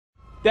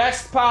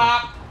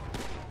Desktop.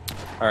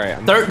 All right,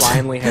 I'm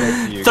finally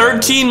headed to you.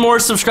 13 more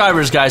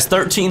subscribers, guys.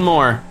 13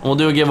 more. We'll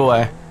do a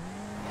giveaway.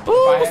 Ooh,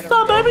 what's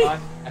up, baby?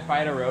 If I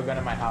had a railgun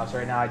in my house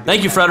right now, I'd do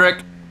Thank you,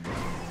 Frederick.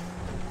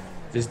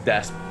 Just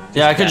desk.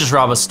 Yeah, I could just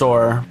rob a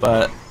store,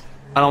 but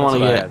I don't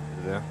want to get.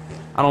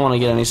 I don't want to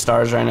get any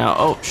stars right now.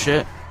 Oh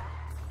shit!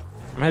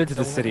 I'm headed to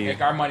the city.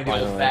 Make our money the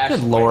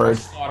old-fashioned Good lord.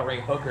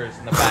 slaughtering hookers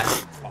in the back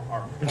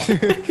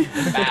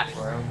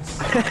bathrooms.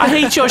 I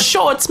hate your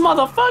shorts,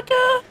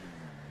 motherfucker.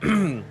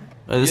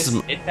 This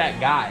is. Hit that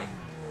guy.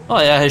 Oh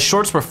yeah, his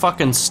shorts were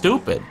fucking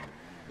stupid.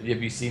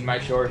 Have you seen my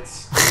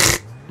shorts?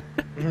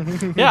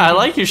 Yeah, I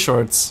like your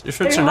shorts. Your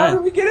shorts are nice. How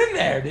did we get in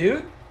there,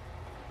 dude?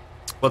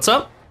 What's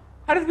up?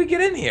 How did we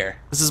get in here?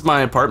 This is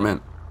my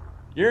apartment.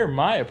 You're in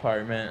my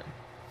apartment.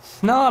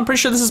 No, I'm pretty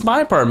sure this is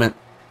my apartment.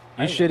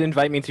 You should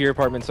invite me to your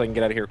apartment so I can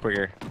get out of here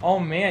quicker. Oh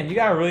man, you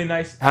got a really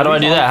nice. How do I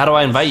do that? How do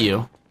I invite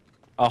you?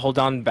 Hold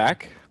on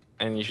back,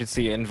 and you should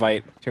see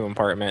invite to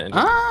apartment. And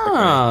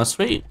Ah,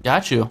 sweet.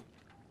 Got you.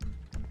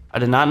 I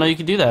did not know you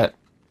could do that.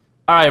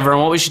 All right, Vern,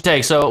 what we should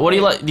take. So, what do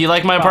you like? Do you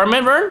like my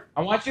apartment, Vern?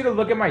 I want you to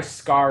look at my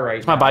scar right now.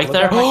 Is my bike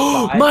there?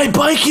 Oh, my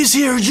bike is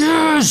here.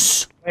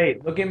 Yes.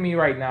 Wait, look at me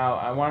right now.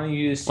 I want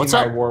you to see What's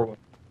my up? war wound.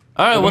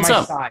 All right, Look what's at my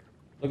up? Side.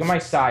 Look at my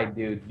side,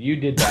 dude. You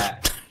did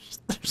that.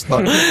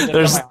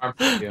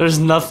 There's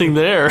nothing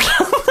there.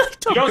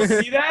 You don't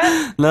see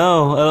that?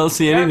 No, I don't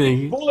see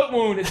anything. Bullet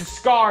wound. It's a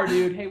scar,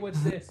 dude. Hey,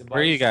 what's this? Where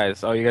are you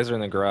guys? Oh, you guys are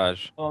in the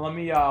garage. Oh, let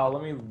me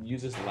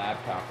use this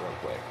laptop real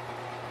quick.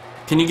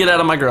 Can you get out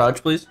of my garage,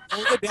 please?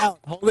 Hold it down.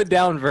 Hold it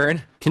down,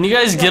 Vern. Can you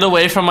guys get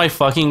away from my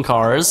fucking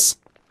cars?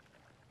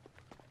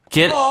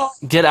 Get out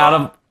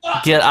of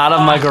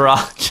my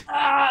garage.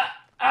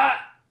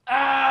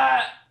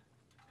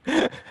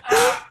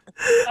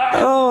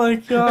 Oh my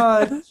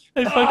god.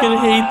 I fucking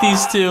hate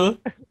these two.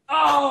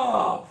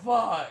 Oh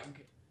fuck.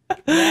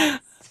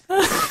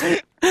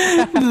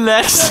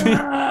 Next.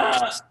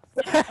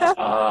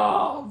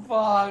 Oh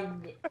fuck.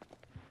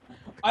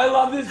 I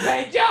love this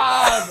paint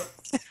job.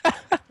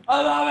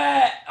 I love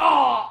it.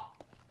 Oh.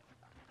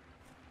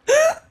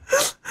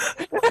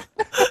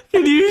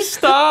 Can you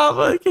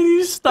stop? Can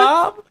you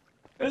stop?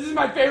 This is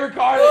my favorite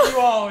car that you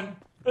own.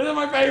 This is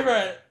my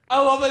favorite. I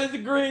love that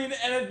it's green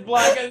and it's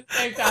black at the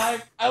same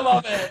time. I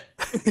love it.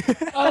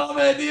 I love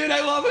it, dude.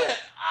 I love it.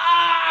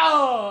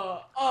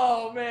 Oh,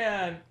 oh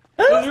man.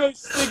 This is really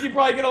slick. You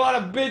probably get a lot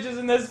of bitches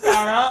in this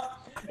car, huh?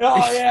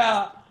 Oh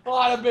yeah, a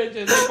lot of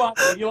bitches. Hey,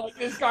 Bunny, you like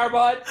this car,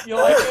 bud? You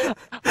like it?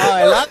 Oh,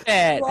 I love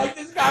it. You like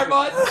this car,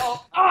 bud?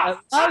 Oh, I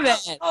love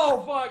it.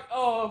 Oh fuck.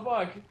 Oh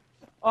fuck.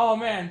 Oh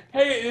man.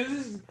 Hey,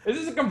 is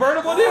this a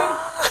convertible, dude?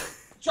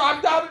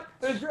 Chop top?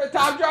 There's a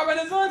top drop in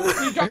this one?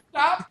 Can you drop the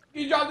top?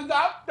 Can you drop the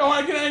top? Don't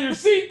want to get on your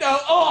seat though.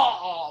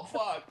 Oh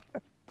fuck.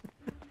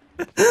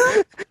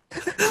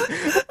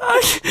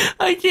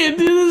 I can't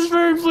do this,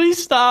 Vern.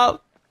 Please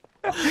stop.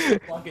 I'm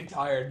fucking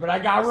tired, but I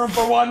got room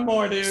for one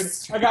more, dude.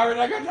 I got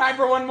time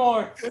for one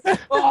more.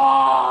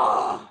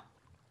 Oh.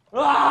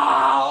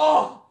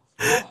 Oh.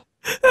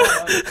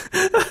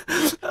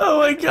 Oh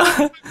my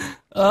god.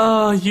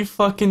 Oh, you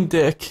fucking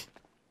dick.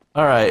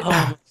 All right.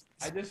 I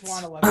just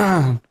want to let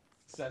you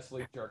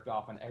successfully jerked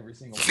off on every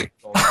single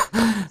controller.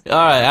 All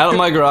right, out of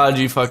my garage,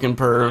 you fucking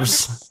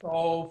pervs.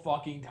 So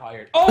fucking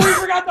tired. Oh, we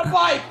forgot the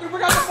bike. We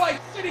forgot the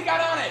bike. Shit, he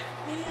got on it.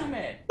 Damn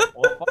it.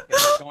 Well, fuck it.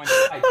 Let's go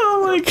inside.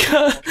 Oh my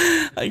god.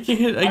 I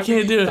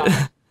can't do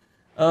it.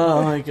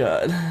 Oh my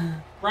god.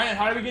 Brandon,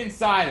 how do we get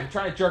inside? I'm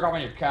trying to jerk off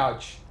on your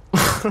couch.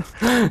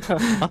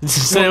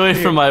 Stay away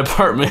from my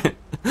apartment.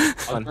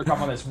 I'll jerk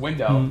off on this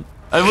window.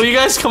 Will you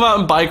guys come out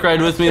and bike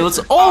ride with me? Let's.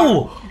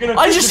 Oh!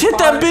 I just hit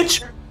that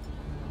bitch.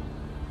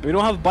 We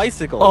don't have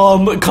bicycles.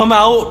 Come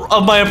out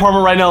of my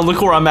apartment right now and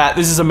look where I'm at.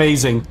 This is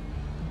amazing.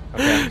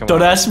 Okay,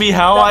 don't ask me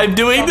how I'm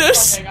doing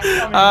this.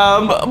 But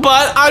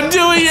I'm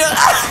doing it.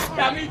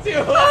 Yeah, me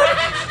too.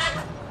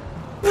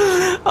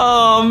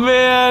 Oh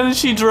man,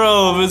 she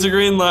drove. It's a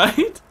green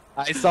light.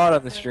 I saw it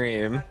on the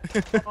stream.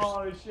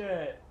 Oh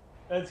shit.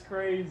 That's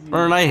crazy.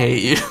 Vern, I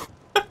hate you.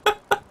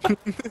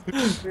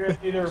 We're gonna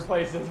need to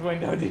replace this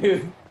window,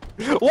 dude.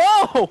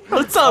 Whoa!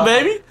 What's up,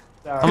 baby?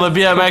 Sorry. I'm a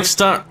BMX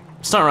stunt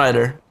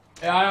rider.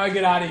 Yeah, I gotta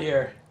get out of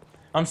here.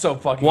 I'm so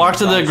fucking. Walk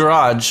to the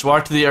garage.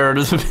 Walk to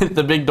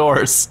the big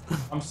doors.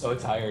 I'm so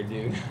tired,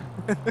 dude.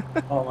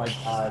 Oh my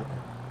god.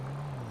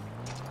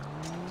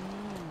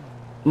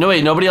 No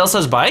wait, nobody else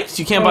has bikes?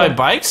 You can't buy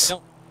bikes? I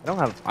don't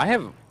have. I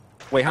have.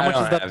 Wait, how much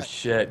is that?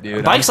 Shit, dude.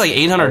 A bike's like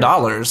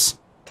 $800.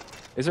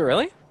 Is it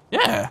really?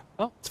 Yeah.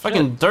 Oh, it's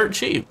fucking dirt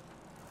cheap.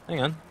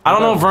 Hang on. I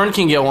don't know if Vern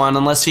can get one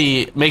unless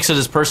he makes it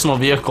his personal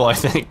vehicle, I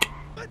think.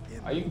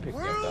 Oh, you can pick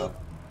me up though.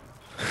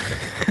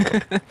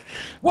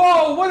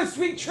 Whoa, what a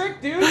sweet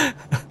trick, dude!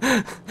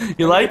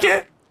 You like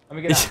it? Let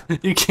me get on.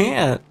 You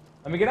can't.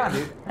 Let me get on,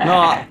 dude.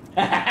 No.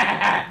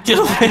 Get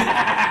away.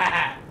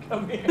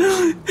 Come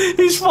here.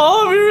 He's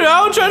following me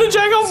around trying to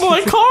jack off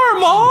my car,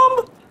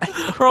 Mom!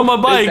 Or on my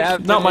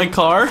bike, not my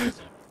car.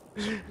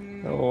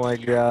 Oh my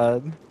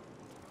god.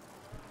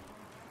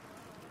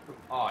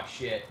 Oh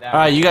shit. All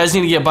right, you guys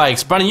need to get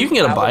bikes. Bunny, you can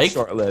get a bike.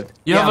 Short-lived.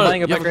 You Yeah, have I'm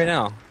buying a you bike have right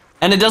now.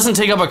 And it doesn't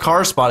take up a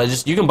car spot. It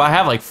just you can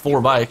have like 4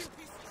 bikes.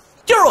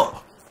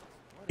 Girl,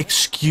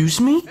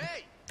 excuse me?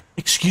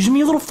 Excuse me,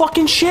 you little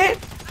fucking shit?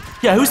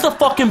 Yeah, who's the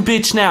fucking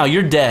bitch now?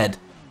 You're dead.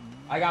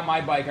 I got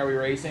my bike. Are we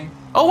racing?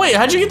 Oh wait,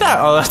 how'd you get that?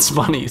 Oh, that's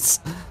Bunny's.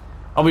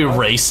 Are we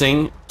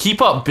racing?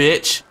 Keep up,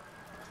 bitch.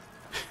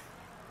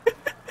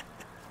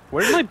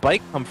 Where did my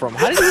bike come from?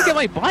 How did you get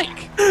my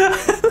bike?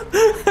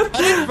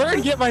 How did Vern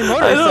get my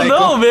motorcycle? I don't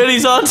know, man.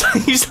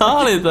 He's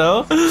on it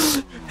though.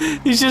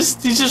 He's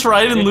just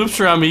riding loops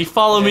around me.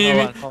 Follow me.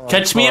 Hold on,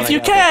 Catch me hold if on, you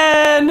I got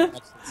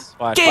can.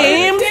 Watch.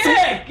 Game.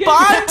 Dick!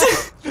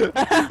 But.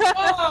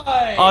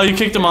 Why? Oh, you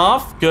kicked him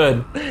off?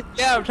 Good.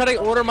 Yeah, I'm trying to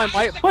order my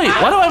bike. Wait,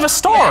 why do I have a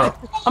star?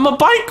 I'm a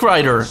bike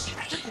rider.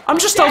 I'm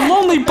just a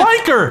lonely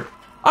biker.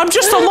 I'm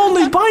just a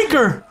lonely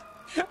biker.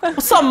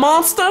 What's up,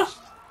 monster?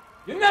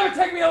 You never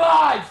take me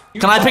alive.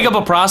 Can I pick up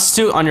a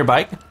prostitute on your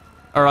bike?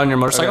 Or on your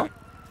motorcycle?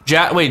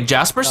 Okay. Wait,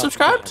 Jasper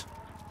subscribed?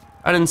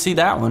 I didn't see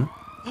that one.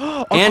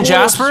 Of And course,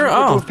 Jasper? you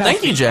Oh, go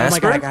thank you, fast.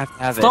 Jasper. Oh my God, I have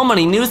to have it. So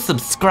many new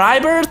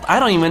subscribers. I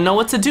don't even know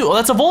what to do. Oh,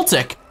 that's a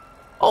Voltic.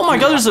 Oh my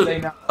God, there's a...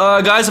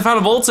 guys, I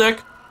found a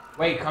Voltic.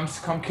 Wait, come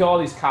kill all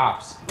these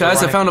cops.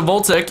 Guys, I found a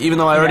Voltic, even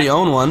though I already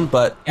own one,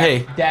 but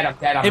hey. I'm dead. I'm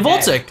dead. I'm Hey,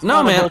 dead. Voltic.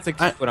 No, man.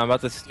 But I'm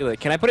about to steal it.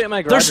 Can I put it in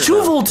my garage? There's 2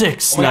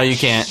 Voltics. No, you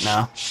can't.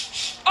 No.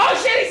 Oh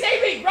shit! He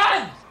saved me.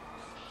 Run!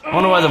 I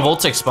wonder why the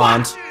Voltic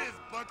spawned.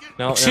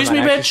 No, Excuse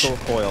never me, mind. I bitch. actually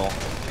stole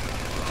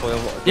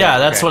foil. Yeah,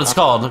 that's okay. what it's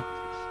called.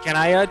 Can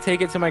I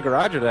take it to my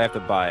garage, or do I have to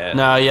buy it?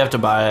 No, you have to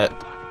buy it.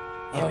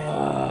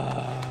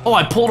 Oh,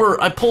 I pulled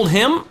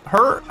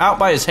her out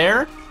by his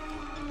hair.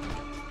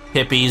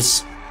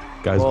 Hippies.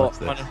 Guys, Well, watch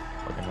this.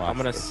 Fucking watch I'm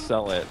gonna this.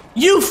 sell it.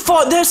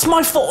 That's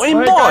my fucking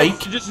Hey, bike.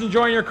 guys, you just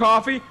enjoying your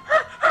coffee?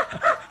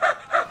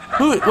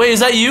 Wait, is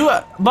that you,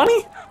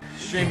 Bunny?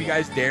 Stream, you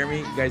guys dare me?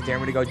 You guys dare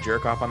me to go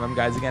jerk off on them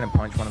guys again and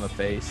punch one in the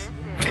face?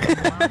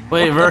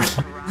 Wait, Vern.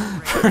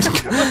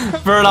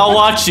 Vern, I'll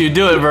watch you.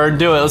 Do it, Vern.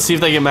 Do it. Let's see if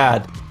they get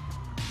mad.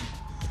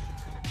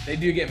 They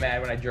do get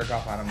mad when I jerk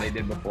off on them. They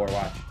did before.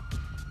 Watch.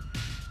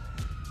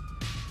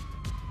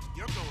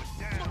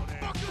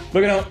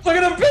 Look at him! Look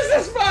at him!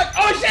 Business fuck!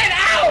 Oh shit!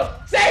 Ow!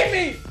 Save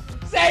me!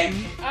 Save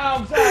me! Oh,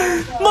 I'm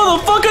sorry.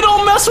 Motherfucker,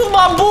 don't mess with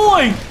my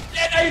boy.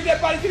 Yeah, now your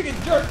dead body's gonna get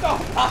jerked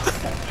off.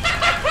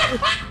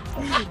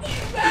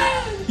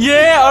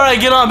 Yeah, all right,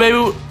 get on,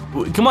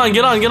 baby. Come on,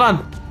 get on, get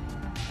on.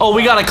 Oh,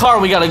 we got a car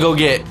we gotta go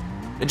get.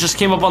 It just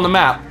came up on the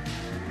map.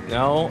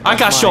 No. I got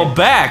that's your mine.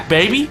 back,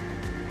 baby.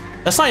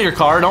 That's not your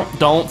car.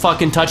 Don't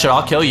fucking touch it.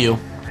 I'll kill you.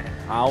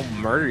 I'll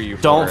murder you.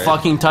 Don't for it.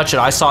 fucking touch it.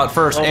 I saw it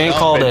first Oh, and no,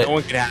 called but it. No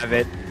one can have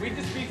it. We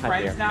just be dare.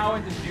 friends now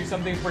and just do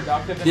something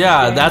productive. In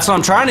Yeah, this game. that's what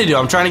I'm trying to do.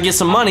 I'm trying to get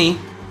some money,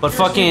 but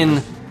fucking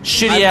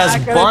shitty ass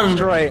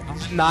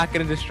I'm not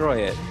gonna destroy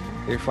it.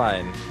 You're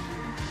fine.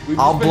 We've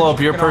I'll just been blow up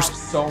your jerking off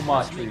pers- so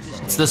much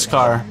recently. It's this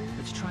car.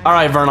 All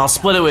right, Vern, I'll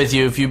split it with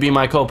you if you be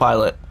my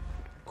co-pilot.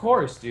 Of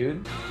course,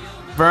 dude.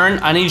 Vern,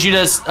 I need you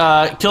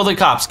to kill the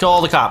cops. Kill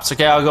all the cops,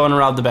 okay? I'll go and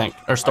rob the bank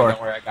or store.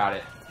 Don't worry, I got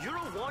it. You're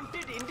a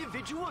wanted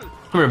individual.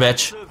 Come here,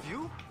 bitch. Serve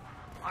you?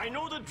 I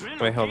know the drill.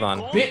 Wait, hold on.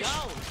 Calm Bitch.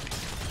 down.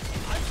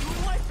 I'm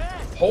doing my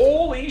best.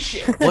 Holy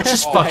shit! What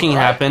just Oh, fucking my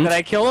God. happened? Did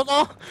I kill them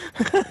all?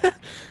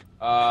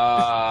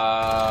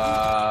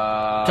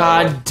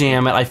 God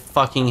damn it, I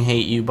fucking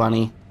hate you,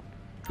 Bunny.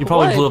 You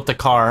probably What? blew up the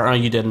car. Oh,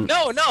 you didn't.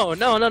 No.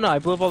 I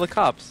blew up all the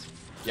cops.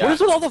 Yeah. What is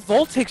with all the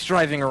Voltics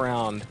driving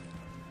around?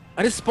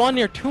 I just spawned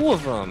near 2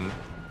 of them.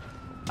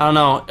 I don't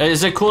know.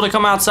 Is it cool to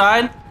come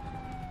outside?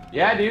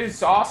 Yeah, dude,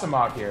 it's awesome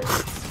out here.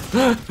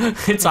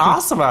 It's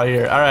awesome out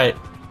here. All right.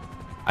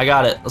 I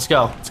got it. Let's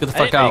go. Let's get the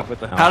fuck Hey, out. what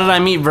the hell? How did I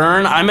meet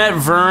Vern? I met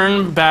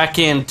Vern back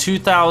in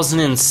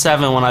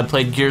 2007 when I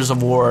played Gears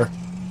of War.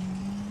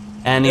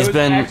 And he's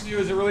been... Actually, it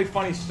was a really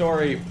funny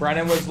story.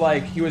 Brennan was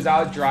like, he was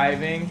out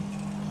driving,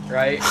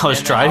 right? I was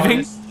And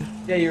driving?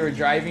 yeah, you were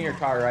driving your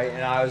car, right?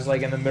 And I was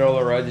like in the middle of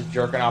the road just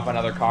jerking off on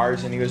other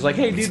cars. And he was like,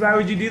 hey, dude, why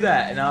would you do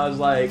that? And I was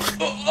like,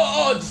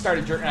 just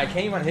started jerking. I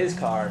came on his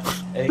car.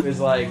 And he was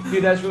like,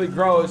 dude, that's really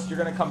gross. You're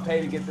going to come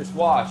pay to get this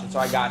washed. And so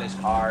I got in his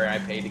car and I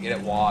paid to get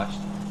it washed.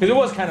 Because it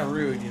was kind of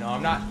rude, you know.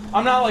 I'm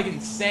not like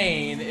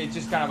insane. It's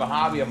just kind of a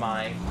hobby of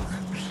mine.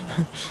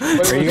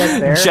 Are you guys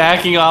there?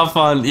 Jacking off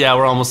on... Yeah,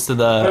 we're almost to It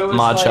the was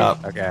mod like-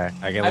 shop. Okay,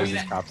 I can I lose mean,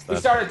 these cops we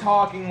then. started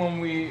talking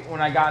when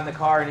I got in the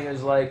car, and he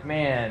was like,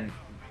 "Man,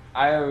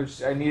 I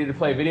needed to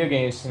play video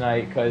games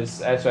tonight because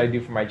that's what I do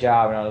for my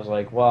job." And I was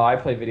like, "Well, I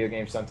play video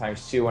games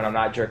sometimes too when I'm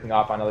not jerking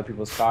off on other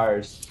people's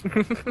cars."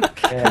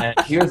 And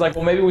he was like,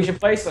 "Well, maybe we should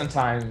play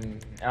sometime."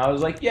 And I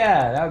was like,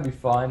 "Yeah, that would be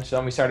fun." So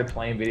then we started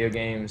playing video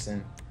games,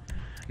 and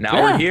now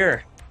Yeah. we're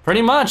here.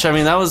 Pretty much. I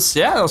mean, that was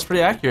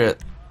pretty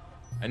accurate.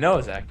 I know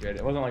it's accurate.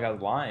 It wasn't like I was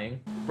lying.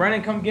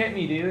 Brennan, come get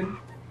me, dude.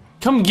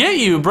 Come get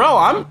you, bro.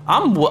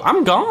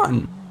 I'm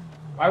gone.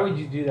 Why would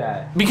you do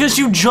that? Because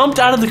you jumped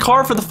out of the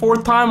car for the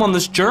 4th time on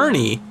this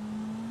journey.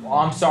 Well,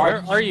 I'm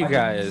sorry. Where are you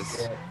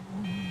guys?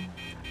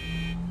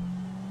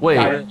 Wait.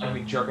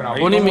 I'm jerking off.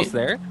 Are What do you almost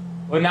mean? there?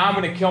 Well, now I'm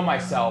gonna kill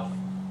myself.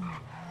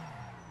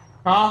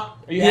 Huh? Are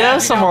you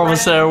Yes, happy I'm now,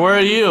 almost Brandon? there. Where are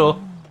you?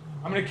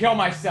 I'm gonna kill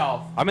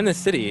myself. I'm in the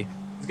city.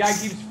 This guy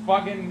keeps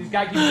hitting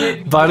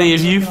me. Buddy,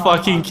 if you Fucking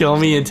fucking on. kill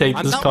me and take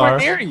I'm this not car.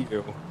 near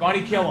you.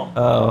 Bunny, kill him.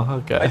 Oh, I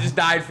okay. just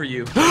died for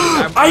you.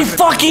 I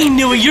fucking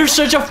knew it. You're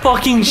such a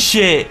fucking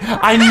shit.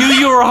 I knew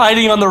you were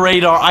hiding on the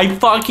radar. I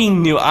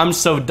fucking knew. I'm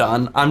so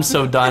done. I'm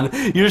so done.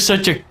 You're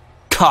such a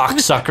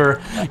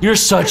cocksucker. You're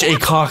such a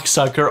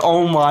cocksucker.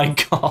 Oh my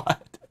god.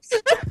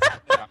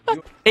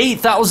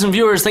 8,000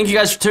 viewers. Thank you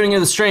guys for tuning in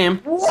the stream.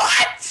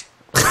 What?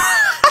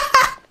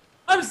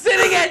 I'm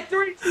sitting at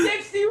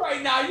 360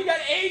 right now. You got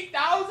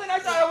 8,000? I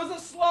thought it was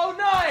a slow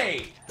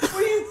night. What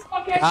are you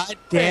fucking? God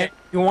damn.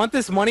 You want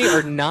this money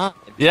or not?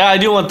 Yeah, I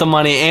do want the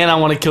money, and I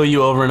want to kill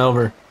you over and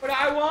over. What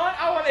I want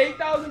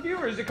 8,000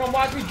 viewers to come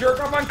watch me jerk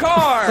off on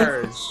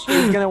cars.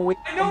 She's gonna win.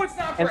 I know it's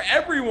not for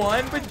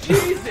everyone, but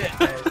Jesus.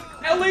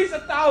 At least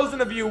 1,000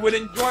 of you would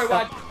enjoy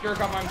watching me jerk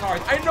off on cars.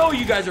 I know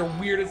you guys are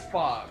weird as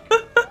fuck.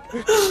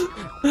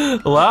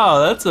 Wow,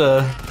 that's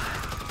a...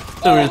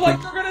 Oh,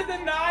 like you're gonna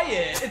deny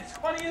it. It's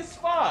funny as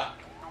fuck.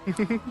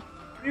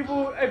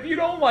 People, if you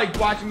don't like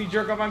watching me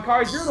jerk off on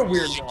cars, you're the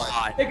weird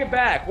one. Take it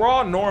back. We're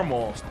all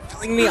normal.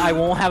 Telling me I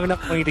won't have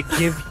enough money to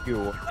give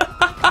you.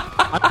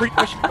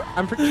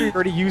 I'm pretty sure you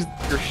already used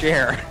your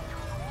share.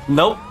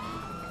 Nope.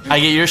 I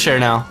get your share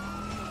now.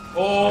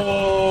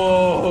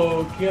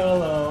 Oh,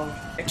 kill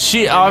him.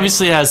 She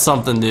obviously has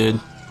something, dude.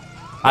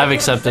 I've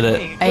accepted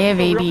it. I have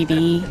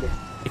ADD.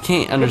 I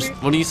can't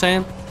understand. What are you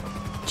saying?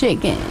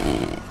 Chicken.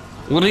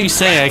 What are you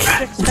saying?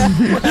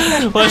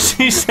 What's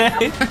she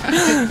saying?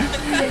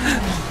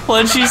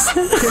 What's she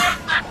say?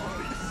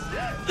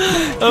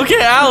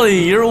 Okay,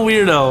 Allie, you're a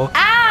weirdo.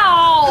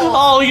 Ow!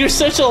 Oh, you're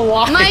such a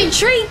liar. My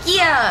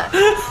trachea!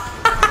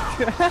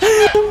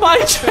 My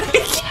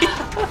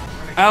trachea.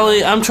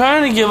 Allie, I'm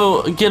trying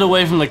to get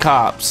away from the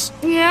cops.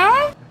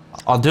 Yeah?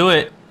 I'll do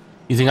it.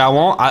 You think I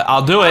won't?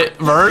 I'll do it,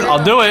 Vern.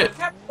 I'll do it.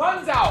 Have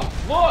guns out.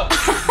 Look.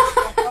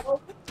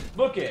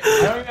 Look it.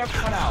 I don't even have to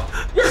run out.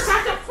 You're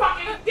such a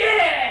fucking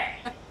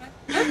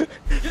dick.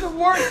 You're the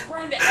worst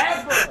friend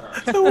ever.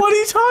 What are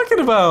you talking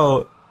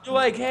about? You're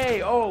like,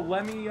 hey, oh,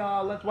 let's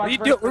watch. What are you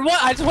doing?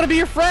 What? I just want to be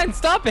your friend.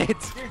 Stop it.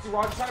 Seriously, we're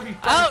all just trying to be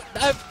Out.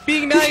 friends. I'm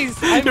being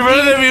nice. You're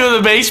better than me with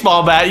a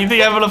baseball bat. You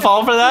think I'm gonna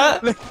fall for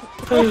that?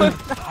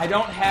 I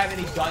don't have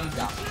any guns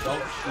out.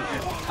 Don't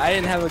shoot. I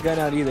didn't have a gun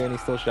out either, and he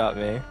still shot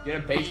me. Get a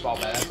baseball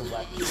bat. That's a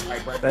weapon. All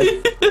right,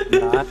 Brandon.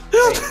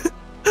 That's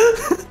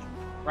not.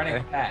 Brennan,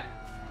 Okay. Pat.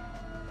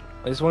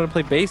 I just want to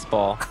play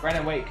baseball.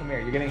 Brennan, wait, come here.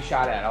 You're getting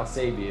shot at. I'll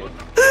save you.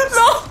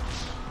 No.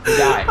 You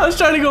die. I was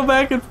trying to go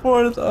back and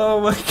forth.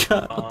 Oh my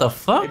god. What the Hey,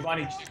 fuck?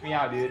 Bunny, check me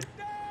out, dude.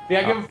 Do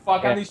I give a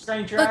fuck yeah. on these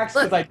train tracks?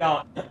 Because I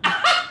don't.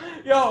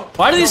 Yo.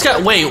 Why do these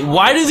guys? Wait,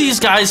 why do these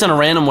guys in a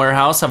random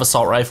warehouse have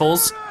assault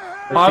rifles?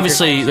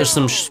 Obviously, there's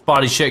some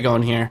spotty shit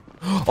going here.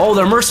 Oh,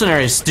 they're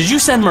mercenaries. Did you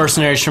send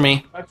mercenaries for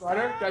me? Dutch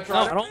Rider? Dutch No,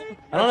 Rider?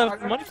 I don't have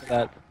the money for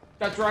that.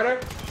 Dutch Rider?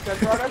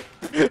 Dutch Rider?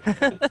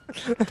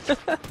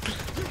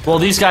 Well,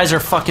 these guys are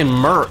fucking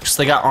mercs.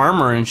 They got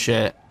armor and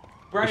shit.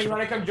 Brandon, you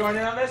wanna come join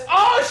in on this?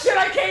 Oh shit,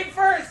 I came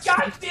first!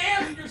 God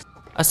damn, you're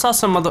I saw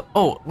some other.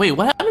 Oh, wait.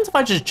 What happens if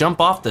I just jump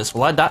off this?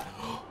 Will I die?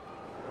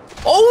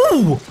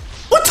 Oh!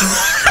 What?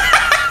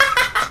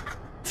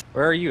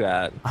 Where are you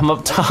at? I'm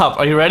up top.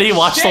 Are you ready?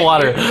 Watch the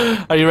water.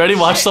 Are you ready?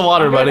 Watch the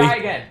water, I'm gonna buddy. die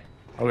again.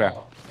 Okay.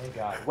 Oh, thank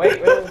God. Wait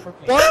for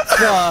me. What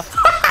the?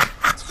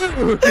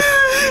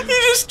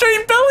 You just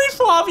straight belly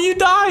flop. You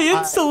die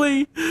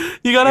instantly.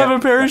 You gotta have a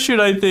parachute,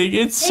 I think.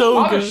 It's so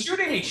Oh, they're good.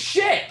 shooting me.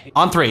 Shit.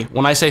 On three.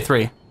 When I say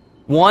three.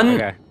 1,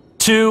 Okay.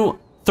 2,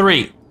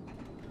 3.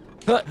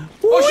 Oh shit!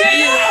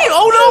 Whee!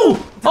 Oh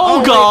no!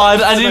 Oh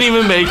god! I didn't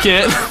even make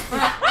it.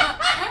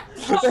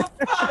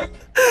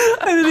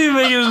 I didn't even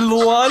make it in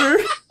the water.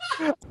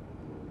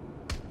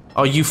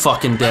 Oh, you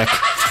fucking dick.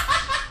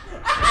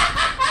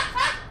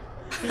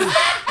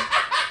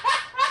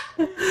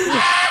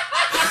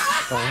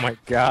 Oh my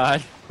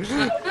god. He's...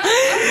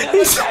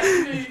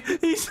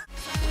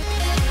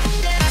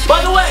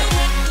 By the way,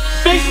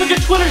 Facebook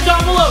and Twitter's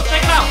down below.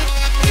 Check it out.